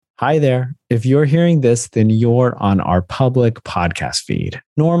Hi there. If you're hearing this, then you're on our public podcast feed.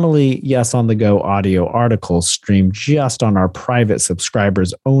 Normally, Yes on the Go audio articles stream just on our private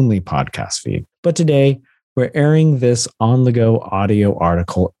subscribers only podcast feed. But today, we're airing this on the go audio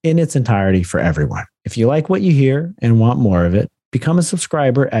article in its entirety for everyone. If you like what you hear and want more of it, become a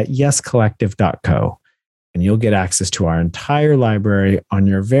subscriber at yescollective.co, and you'll get access to our entire library on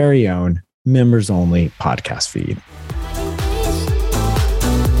your very own members only podcast feed.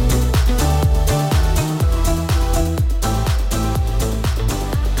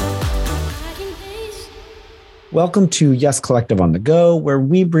 Welcome to Yes Collective on the Go, where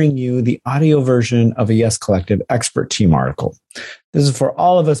we bring you the audio version of a Yes Collective expert team article. This is for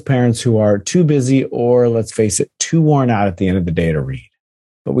all of us parents who are too busy or, let's face it, too worn out at the end of the day to read.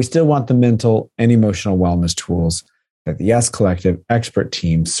 But we still want the mental and emotional wellness tools that the Yes Collective expert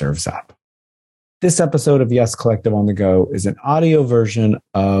team serves up. This episode of Yes Collective on the Go is an audio version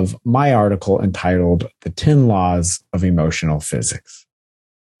of my article entitled The 10 Laws of Emotional Physics.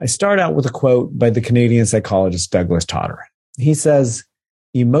 I start out with a quote by the Canadian psychologist Douglas Todder. He says,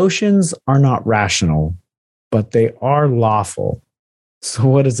 "Emotions are not rational, but they are lawful." So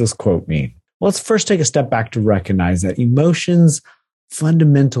what does this quote mean? Well, let's first take a step back to recognize that emotions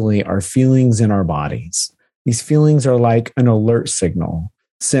fundamentally are feelings in our bodies. These feelings are like an alert signal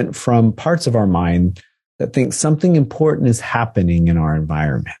sent from parts of our mind that think something important is happening in our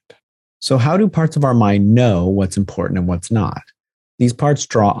environment. So how do parts of our mind know what's important and what's not? These parts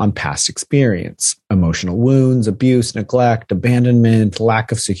draw on past experience, emotional wounds, abuse, neglect, abandonment,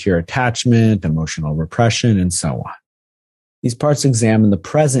 lack of secure attachment, emotional repression, and so on. These parts examine the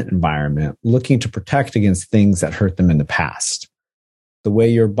present environment, looking to protect against things that hurt them in the past. The way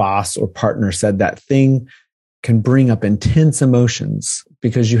your boss or partner said that thing can bring up intense emotions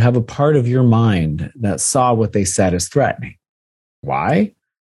because you have a part of your mind that saw what they said as threatening. Why?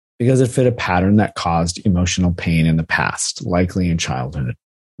 Because it fit a pattern that caused emotional pain in the past, likely in childhood.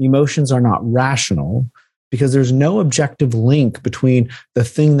 Emotions are not rational because there's no objective link between the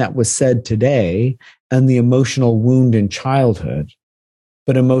thing that was said today and the emotional wound in childhood.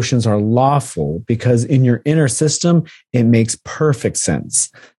 But emotions are lawful because in your inner system, it makes perfect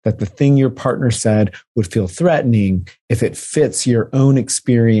sense that the thing your partner said would feel threatening if it fits your own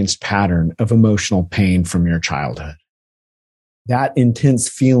experienced pattern of emotional pain from your childhood. That intense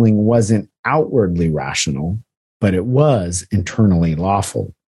feeling wasn't outwardly rational, but it was internally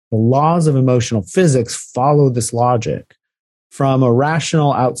lawful. The laws of emotional physics follow this logic. From a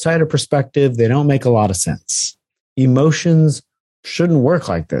rational outsider perspective, they don't make a lot of sense. Emotions shouldn't work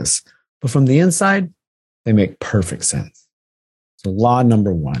like this, but from the inside, they make perfect sense. So law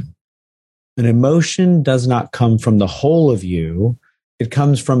number one, an emotion does not come from the whole of you. It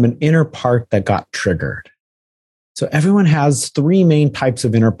comes from an inner part that got triggered. So everyone has three main types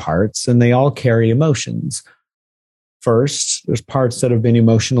of inner parts, and they all carry emotions. First, there's parts that have been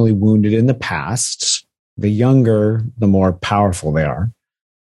emotionally wounded in the past. The younger, the more powerful they are.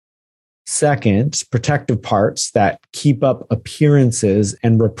 Second, protective parts that keep up appearances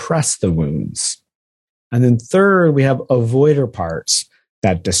and repress the wounds. And then third, we have avoider parts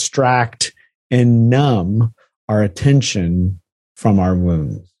that distract and numb our attention from our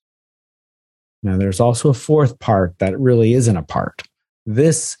wounds. Now, there's also a fourth part that really isn't a part.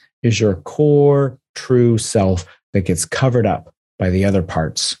 This is your core, true self that gets covered up by the other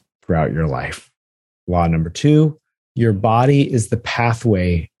parts throughout your life. Law number two, your body is the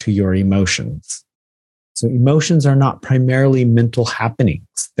pathway to your emotions. So emotions are not primarily mental happenings.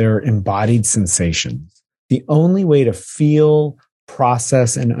 They're embodied sensations. The only way to feel,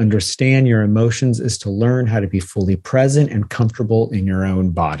 process, and understand your emotions is to learn how to be fully present and comfortable in your own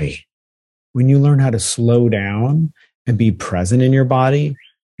body. When you learn how to slow down and be present in your body,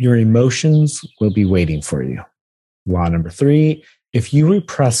 your emotions will be waiting for you. Law number three, if you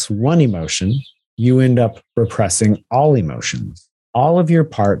repress one emotion, you end up repressing all emotions. All of your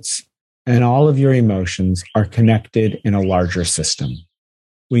parts and all of your emotions are connected in a larger system.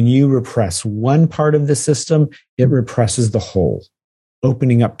 When you repress one part of the system, it represses the whole.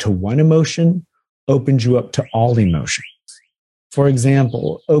 Opening up to one emotion opens you up to all emotions. For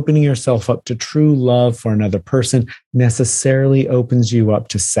example, opening yourself up to true love for another person necessarily opens you up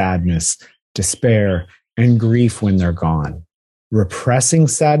to sadness, despair, and grief when they're gone. Repressing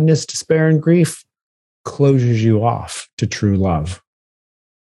sadness, despair, and grief closes you off to true love.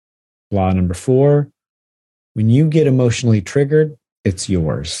 Law number four, when you get emotionally triggered, it's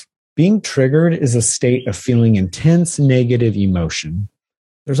yours. Being triggered is a state of feeling intense negative emotion.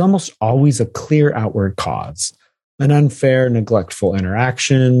 There's almost always a clear outward cause. An unfair, neglectful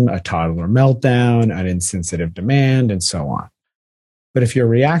interaction, a toddler meltdown, an insensitive demand, and so on. But if your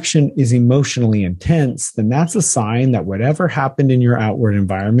reaction is emotionally intense, then that's a sign that whatever happened in your outward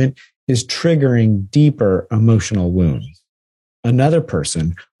environment is triggering deeper emotional wounds. Another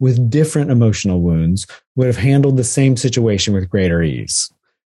person with different emotional wounds would have handled the same situation with greater ease.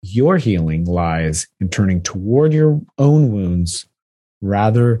 Your healing lies in turning toward your own wounds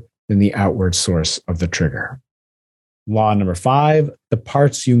rather than the outward source of the trigger. Law number 5, the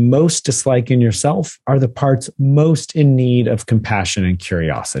parts you most dislike in yourself are the parts most in need of compassion and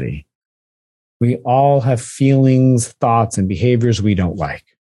curiosity. We all have feelings, thoughts, and behaviors we don't like.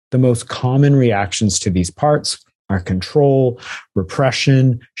 The most common reactions to these parts are control,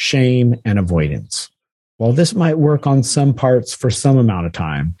 repression, shame, and avoidance. While this might work on some parts for some amount of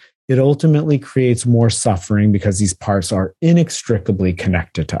time, it ultimately creates more suffering because these parts are inextricably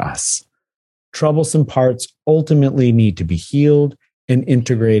connected to us. Troublesome parts ultimately need to be healed and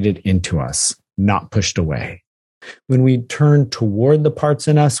integrated into us, not pushed away. When we turn toward the parts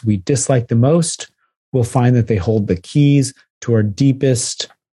in us we dislike the most, we'll find that they hold the keys to our deepest,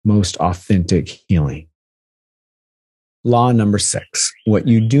 most authentic healing. Law number 6, what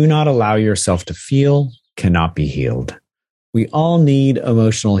you do not allow yourself to feel cannot be healed. We all need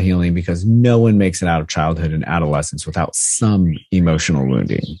emotional healing because no one makes it out of childhood and adolescence without some emotional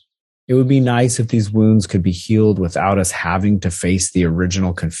wounding. It would be nice if these wounds could be healed without us having to face the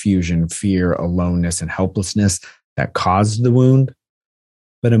original confusion, fear, aloneness, and helplessness that caused the wound.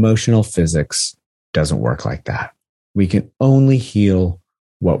 But emotional physics doesn't work like that. We can only heal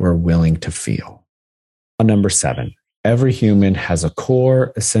what we're willing to feel. Number 7, every human has a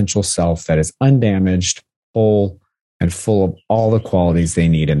core, essential self that is undamaged, whole, and full of all the qualities they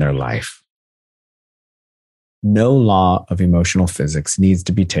need in their life. No law of emotional physics needs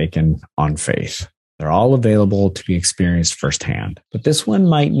to be taken on faith. They're all available to be experienced firsthand. But this one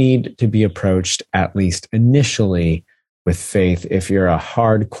might need to be approached, at least initially, with faith if you're a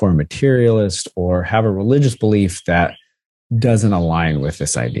hardcore materialist or have a religious belief that doesn't align with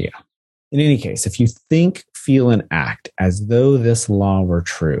this idea. In any case, if you think, feel, and act as though this law were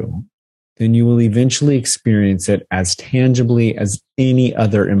true, then you will eventually experience it as tangibly as any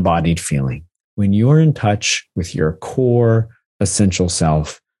other embodied feeling. When you're in touch with your core, essential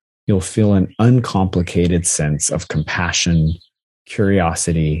self, you'll feel an uncomplicated sense of compassion,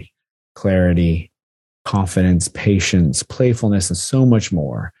 curiosity, clarity, confidence, patience, playfulness, and so much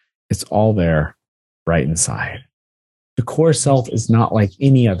more. It's all there right inside. The core self is not like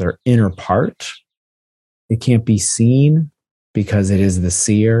any other inner part. It can't be seen because it is the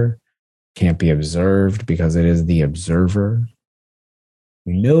seer, can't be observed because it is the observer.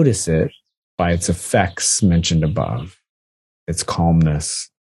 We notice it by its effects mentioned above, its calmness,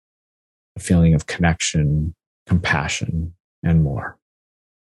 a feeling of connection, compassion, and more.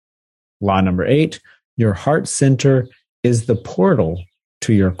 Law number 8, your heart center is the portal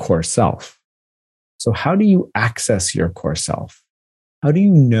to your core self. So how do you access your core self? How do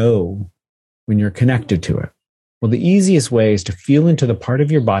you know when you're connected to it? Well, the easiest way is to feel into the part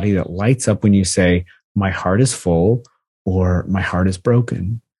of your body that lights up when you say, my heart is full or my heart is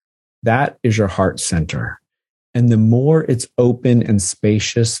broken. That is your heart center. And the more it's open and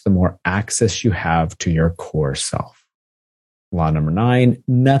spacious, the more access you have to your core self. Law number 9,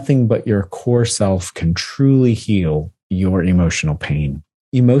 nothing but your core self can truly heal your emotional pain.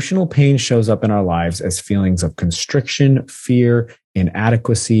 Emotional pain shows up in our lives as feelings of constriction, fear,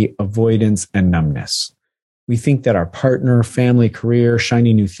 inadequacy, avoidance, and numbness. We think that our partner, family, career,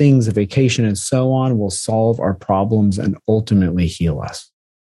 shiny new things, a vacation, and so on will solve our problems and ultimately heal us.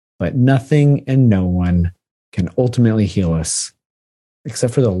 But nothing and no one can ultimately heal us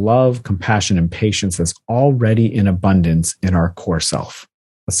except for the love, compassion, and patience that's already in abundance in our core self.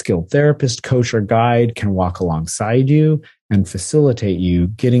 A skilled therapist, coach, or guide can walk alongside you and facilitate you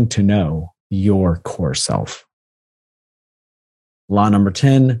getting to know your core self. Law number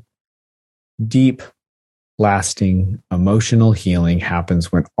 10, deep, lasting emotional healing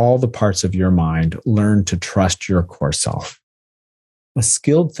happens when all the parts of your mind learn to trust your core self. A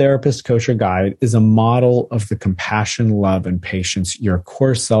skilled therapist, coach, or guide is a model of the compassion, love, and patience your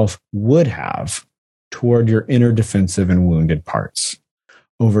core self would have toward your inner defensive and wounded parts.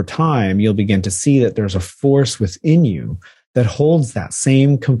 Over time, you'll begin to see that there's a force within you that holds that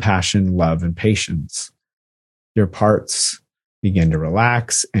same compassion, love, and patience. Your parts begin to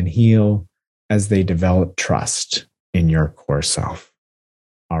relax and heal as they develop trust in your core self.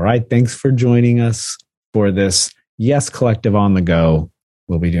 All right, thanks for joining us for this Yes Collective on the Go.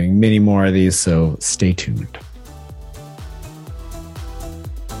 We'll be doing many more of these, so stay tuned.